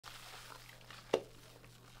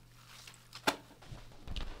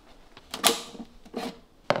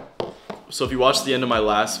So if you watched the end of my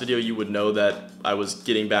last video, you would know that I was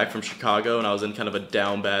getting back from Chicago and I was in kind of a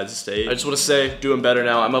down bad state. I just want to say, doing better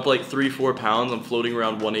now. I'm up like 3-4 pounds. I'm floating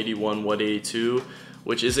around 181, 182.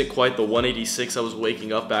 Which isn't quite the 186 I was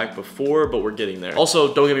waking up back before, but we're getting there.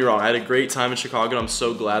 Also, don't get me wrong, I had a great time in Chicago, and I'm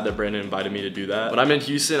so glad that Brandon invited me to do that. When I'm in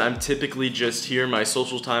Houston, I'm typically just here. My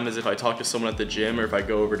social time is if I talk to someone at the gym or if I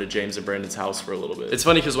go over to James and Brandon's house for a little bit. It's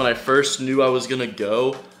funny because when I first knew I was gonna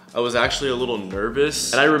go, I was actually a little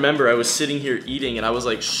nervous. And I remember I was sitting here eating and I was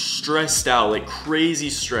like stressed out, like crazy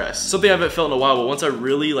stressed. Something I haven't felt in a while, but once I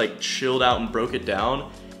really like chilled out and broke it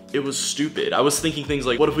down, it was stupid. I was thinking things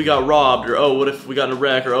like, what if we got robbed? Or, oh, what if we got in a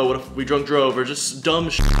wreck? Or, oh, what if we drunk drove? Or just dumb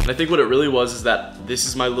shit. And I think what it really was is that this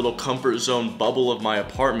is my little comfort zone bubble of my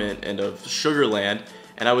apartment and of Sugarland.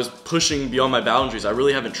 And I was pushing beyond my boundaries. I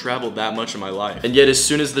really haven't traveled that much in my life. And yet as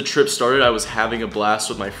soon as the trip started, I was having a blast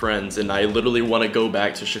with my friends, and I literally want to go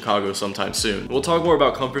back to Chicago sometime soon. We'll talk more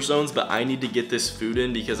about comfort zones, but I need to get this food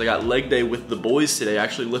in because I got leg day with the boys today,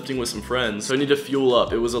 actually lifting with some friends. So I need to fuel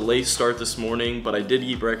up. It was a late start this morning, but I did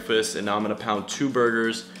eat breakfast, and now I'm gonna pound 2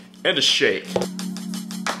 burgers and a shake.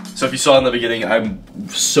 So if you saw in the beginning, I'm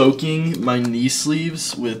soaking my knee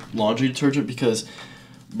sleeves with laundry detergent because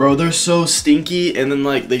bro, they're so stinky, and then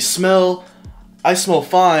like they smell, I smell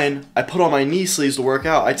fine. I put on my knee sleeves to work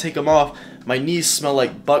out. I take them off. My knees smell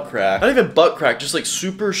like butt crack. Not even butt crack, just like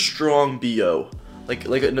super strong BO. Like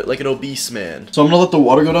an obese man. So I'm gonna let the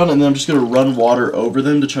water go down, and then I'm just gonna run water over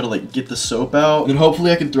them to try to like get the soap out. And then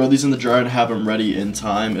hopefully I can throw these in the dryer and have them ready in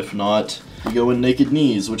time. If not, we go in naked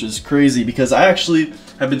knees, which is crazy because I actually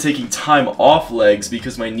have been taking time off legs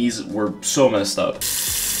because my knees were so messed up.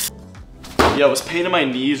 Yeah, I was paining my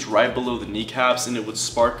knees right below the kneecaps, and it would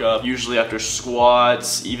spark up usually after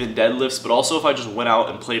squats, even deadlifts, but also if I just went out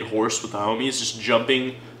and played horse with the homies, just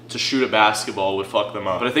jumping to shoot a basketball would fuck them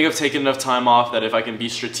up. But I think I've taken enough time off that if I can be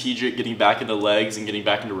strategic getting back into legs and getting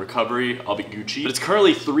back into recovery, I'll be Gucci. But it's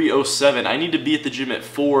currently 3:07. I need to be at the gym at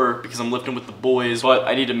 4 because I'm lifting with the boys, but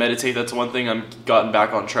I need to meditate. That's one thing I've gotten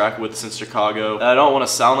back on track with since Chicago. And I don't want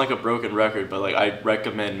to sound like a broken record, but like I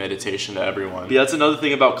recommend meditation to everyone. But yeah, that's another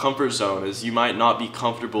thing about comfort zone is you might not be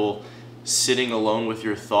comfortable sitting alone with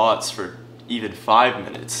your thoughts for even 5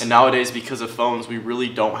 minutes. And nowadays, because of phones, we really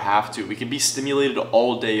don't have to. We can be stimulated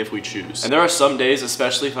all day if we choose. And there are some days,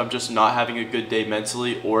 especially if I'm just not having a good day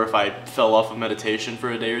mentally, or if I fell off of meditation for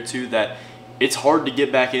a day or two, that it's hard to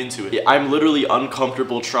get back into it. I'm literally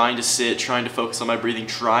uncomfortable trying to sit, trying to focus on my breathing,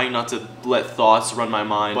 trying not to let thoughts run my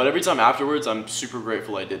mind. But every time afterwards, I'm super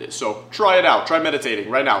grateful I did it. So try it out, try meditating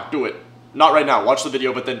right now, do it. Not right now, watch the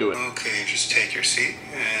video, but then do it. Okay, just take your seat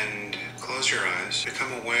and close your eyes.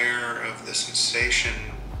 Become aware of the sensation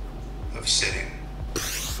of sitting.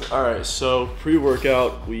 Alright, so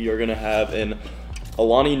pre-workout, we are gonna have an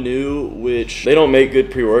Alani Nu, which they don't make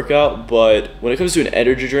good pre-workout, but when it comes to an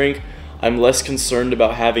energy drink, I'm less concerned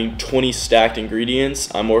about having 20 stacked ingredients.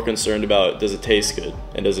 I'm more concerned about, does it taste good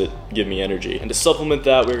and does it give me energy? And to supplement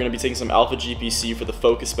that, we're gonna be taking some Alpha GPC for the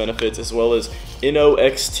focus benefits, as well as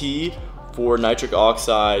NOXT for nitric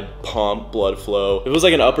oxide, pump, blood flow. If it was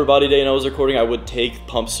like an upper body day and I was recording, I would take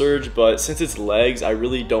pump surge, but since it's legs, I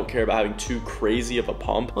really don't care about having too crazy of a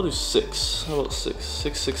pump. I'll do 6. How about 6?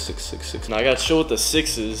 6, 6, 6, 6, 6. Now I gotta chill with the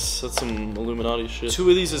 6s. That's some Illuminati shit. 2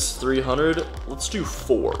 of these is 300. Let's do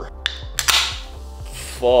 4.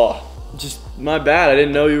 Fuck. Just my bad. I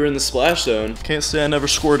didn't know you were in the splash zone. Can't say I never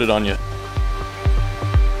squirted on you.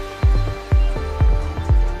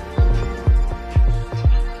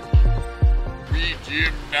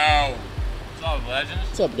 Now. What's up, legends?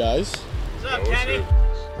 What's up, guys? What's up, Kenny?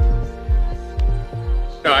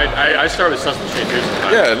 No, I start with suspension too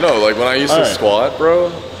sometimes. Yeah, no, like when I used to squat, bro.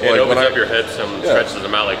 It like opens when up your hips and stretches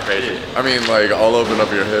them out like crazy. I mean, like I'll open up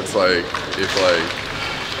your hips like if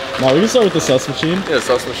like. No, we can start with the sus machine. Yeah,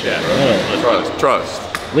 sus machine. Yeah. Right. Trust.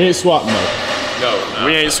 We ain't squatting though. No,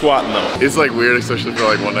 we ain't squatting though. It's like weird, especially for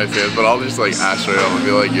like one night stands, but I'll just like ask straight up and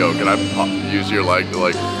be like, yo, can I use your leg to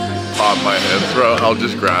like pop my hips, bro? I'll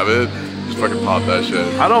just grab it, just fucking pop that shit.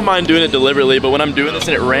 I don't mind doing it deliberately, but when I'm doing this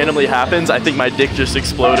and it randomly happens, I think my dick just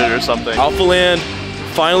exploded or something. Alphaland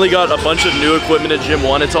finally got a bunch of new equipment at Gym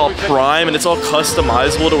 1. It's all prime and it's all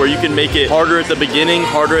customizable to where you can make it harder at the beginning,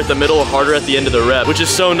 harder at the middle, or harder at the end of the rep, which is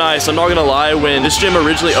so nice. I'm not gonna lie, when this gym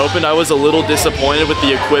originally opened, I was a little disappointed with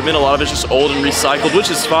the equipment. A lot of it's just old and recycled, which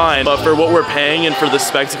is fine, but for what we're paying and for the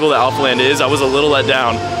spectacle that Alphaland is, I was a little let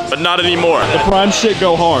down, but not anymore. The prime shit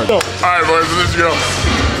go hard. All right, boys, let's go.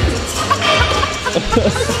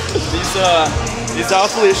 These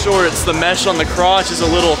Alphaland shorts, the mesh on the crotch is a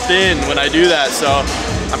little thin when I do that, so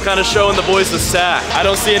I'm kind of showing the boys the sack. I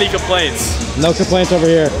don't see any complaints. No complaints over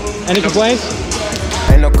here. Any complaints?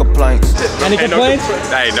 Ain't no complaints. Any complaints?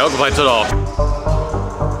 Hey, no complaints at all.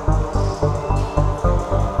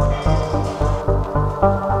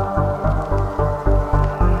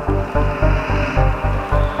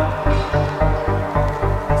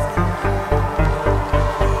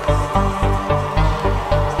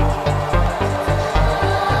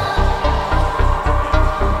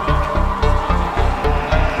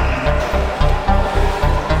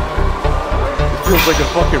 Feels like a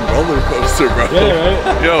fucking roller coaster, bro. Yeah,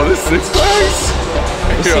 right? Yo, this Six Flags.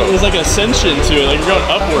 There's like ascension to it, like you're going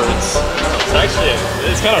upwards.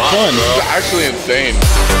 It's kind of fun. It's actually insane.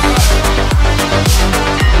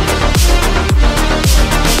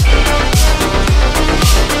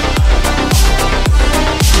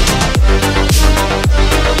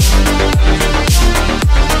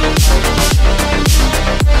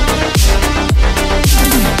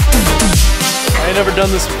 I ain't never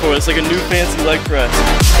done this before. It's like a new fancy leg press.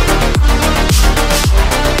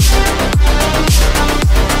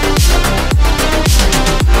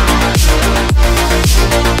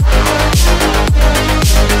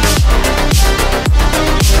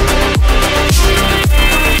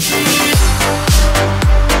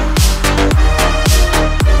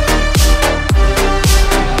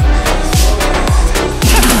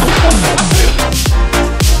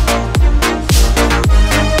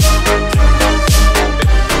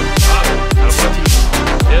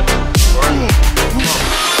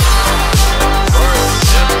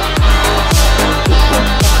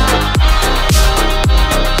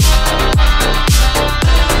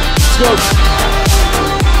 Go.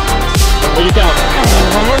 Make it count.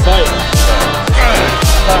 Fight.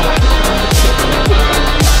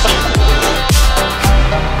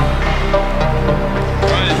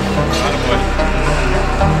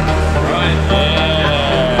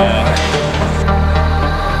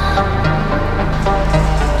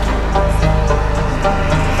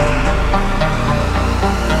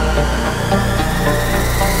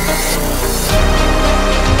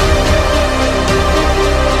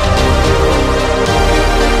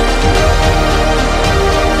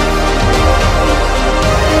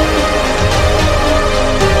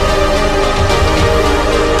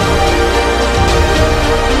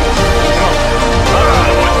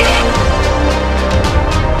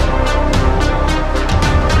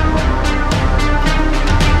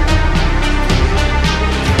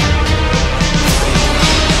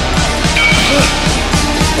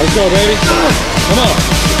 Let's go, baby. Come on.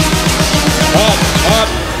 Up.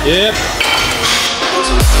 Yep.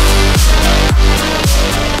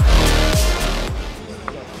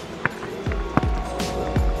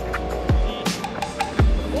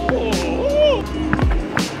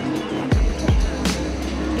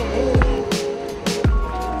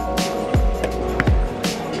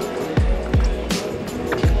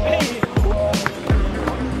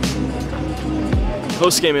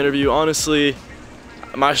 Post-game interview, honestly,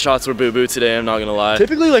 my shots were boo-boo today, I'm not gonna lie.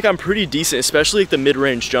 Typically, like, I'm pretty decent, especially like the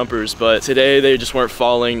mid-range jumpers, but today they just weren't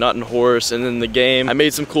falling, not in horse. And then the game, I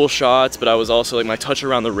made some cool shots, but I was also like, my touch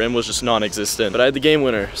around the rim was just non-existent. But I had the game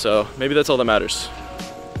winner, so maybe that's all that matters.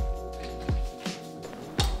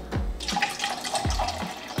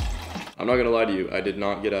 I'm not gonna lie to you, I did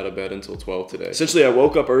not get out of bed until 12 today. Essentially, I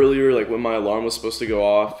woke up earlier, like when my alarm was supposed to go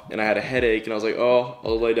off, and I had a headache, and I was like, oh,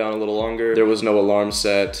 I'll lay down a little longer. There was no alarm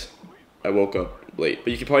set. I woke up late.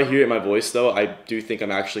 But you can probably hear it in my voice though, I do think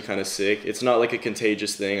I'm actually kind of sick. It's not like a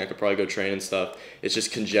contagious thing, I could probably go train and stuff. It's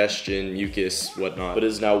just congestion, mucus, whatnot. But it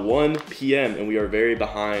is now 1 p.m. and we are very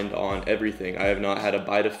behind on everything. I have not had a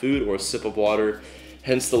bite of food or a sip of water,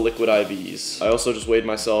 hence the liquid IVs. I also just weighed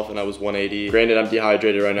myself and I was 180. Granted, I'm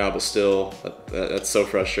dehydrated right now, but still, that's so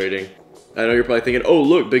frustrating. I know you're probably thinking, oh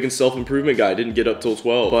look, big and self-improvement guy didn't get up till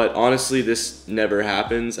 12. But honestly, this never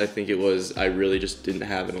happens. I think it was, I really just didn't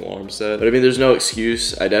have an alarm set. But I mean, there's no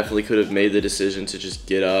excuse. I definitely could have made the decision to just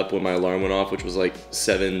get up when my alarm went off, which was like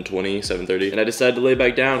 7:20, 7:30. And I decided to lay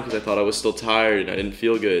back down because I thought I was still tired and I didn't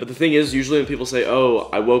feel good. But the thing is, usually when people say, oh,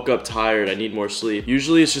 I woke up tired, I need more sleep.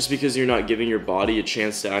 Usually it's just because you're not giving your body a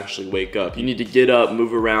chance to actually wake up. You need to get up,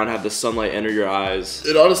 move around, have the sunlight enter your eyes.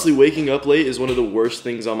 And honestly, waking up late is one of the worst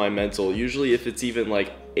things on my mental. Usually if it's even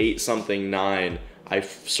like 8 something, 9, I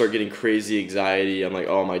start getting crazy anxiety. I'm like,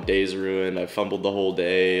 oh, my day's ruined. I fumbled the whole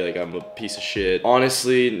day. Like, I'm a piece of shit.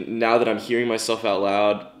 Honestly, now that I'm hearing myself out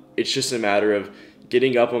loud, it's just a matter of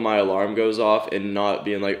getting up when my alarm goes off and not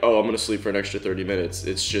being like, oh, I'm gonna sleep for an extra 30 minutes.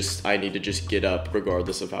 It's just, I need to just get up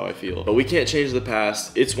regardless of how I feel. But we can't change the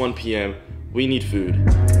past. It's 1 p.m. We need food.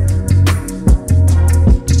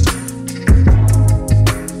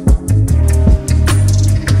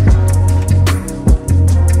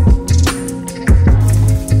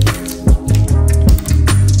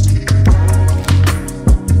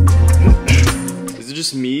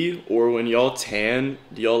 just me, or when y'all tan,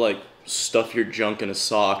 do y'all like stuff your junk in a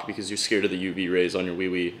sock because you're scared of the UV rays on your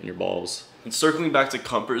wee-wee and your balls? And circling back to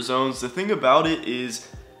comfort zones, the thing about it is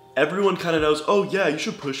everyone kind of knows, oh yeah, you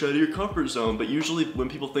should push out of your comfort zone, but usually when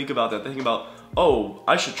people think about that, they think about, oh,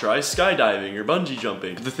 I should try skydiving or bungee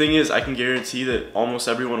jumping. But the thing is, I can guarantee that almost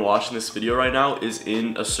everyone watching this video right now is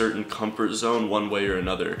in a certain comfort zone one way or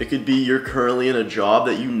another. It could be you're currently in a job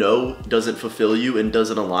that you know doesn't fulfill you and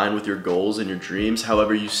doesn't align with your goals and your dreams.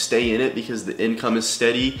 However, you stay in it because the income is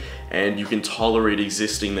steady and you can tolerate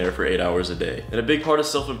existing there for 8 hours a day. And a big part of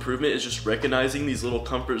self-improvement is just recognizing these little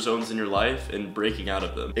comfort zones in your life and breaking out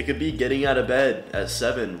of them. It could be getting out of bed at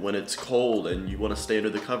 7 when it's cold and you want to stay under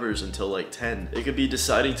the covers until like 10. It could be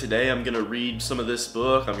deciding today I'm gonna read some of this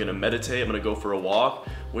book, I'm gonna meditate, I'm gonna go for a walk,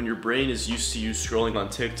 when your brain is used to you scrolling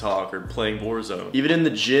on TikTok or playing Warzone. Even in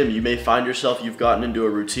the gym, you may find yourself, you've gotten into a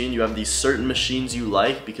routine, you have these certain machines you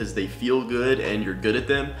like because they feel good and you're good at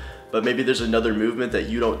them, but maybe there's another movement that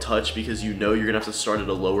you don't touch because you know you're gonna have to start at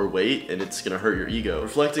a lower weight and it's gonna hurt your ego.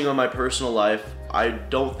 Reflecting on my personal life, I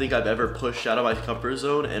don't think I've ever pushed out of my comfort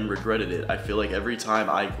zone and regretted it. I feel like every time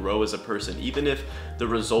I grow as a person, even if the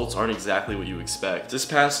results aren't exactly what you expect. This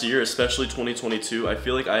past year, especially 2022, I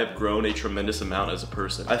feel like I have grown a tremendous amount as a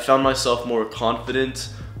person. I found myself more confident,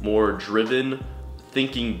 more driven,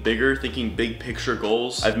 thinking bigger, thinking big picture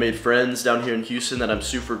goals. I've made friends down here in Houston that I'm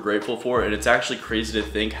super grateful for, and it's actually crazy to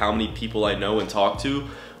think how many people I know and talk to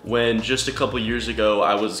when just a couple years ago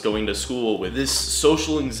I was going to school with this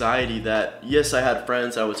social anxiety that, yes, I had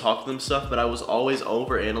friends, I would talk to them stuff, but I was always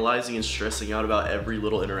over analyzing and stressing out about every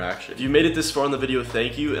little interaction. If you made it this far in the video,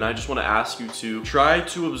 thank you, and I just want to ask you to try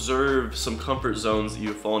to observe some comfort zones that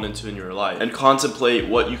you've fallen into in your life and contemplate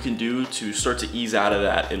what you can do to start to ease out of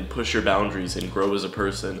that and push your boundaries and grow as a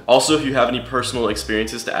person. Also, if you have any personal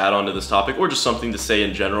experiences to add on to this topic or just something to say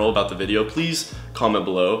in general about the video, please comment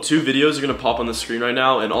below. 2 videos are going to pop on the screen right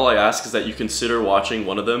now, and all I ask is that you consider watching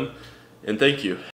one of them, and thank you.